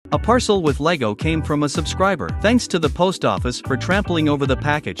A parcel with Lego came from a subscriber. Thanks to the post office for trampling over the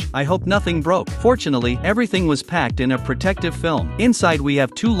package. I hope nothing broke. Fortunately, everything was packed in a protective film. Inside we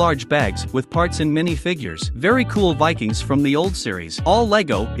have 2 large bags with parts and minifigures. Very cool Vikings from the old series. All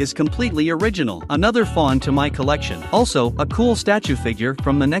Lego is completely original. Another fawn to my collection. Also, a cool statue figure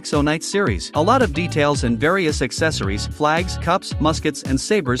from the Nexo Knight series. A lot of details and various accessories, flags, cups, muskets and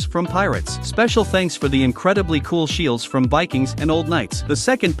sabers from pirates. Special thanks for the incredibly cool shields from Vikings and old knights. The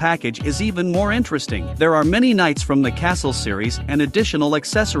second package is even more interesting. There are many knights from the Castle series and additional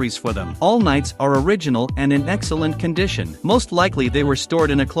accessories for them. All knights are original and in excellent condition. Most likely they were stored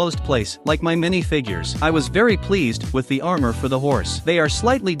in a closed place, like my minifigures. I was very pleased with the armor for the horse. They are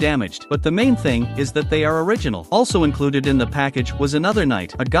slightly damaged, but the main thing is that they are original. Also included in the package was another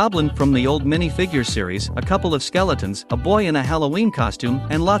knight, a goblin from the old minifigure series, a couple of skeletons, a boy in a Halloween costume,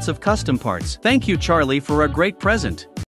 and lots of custom parts. Thank you, Charlie, for a great present.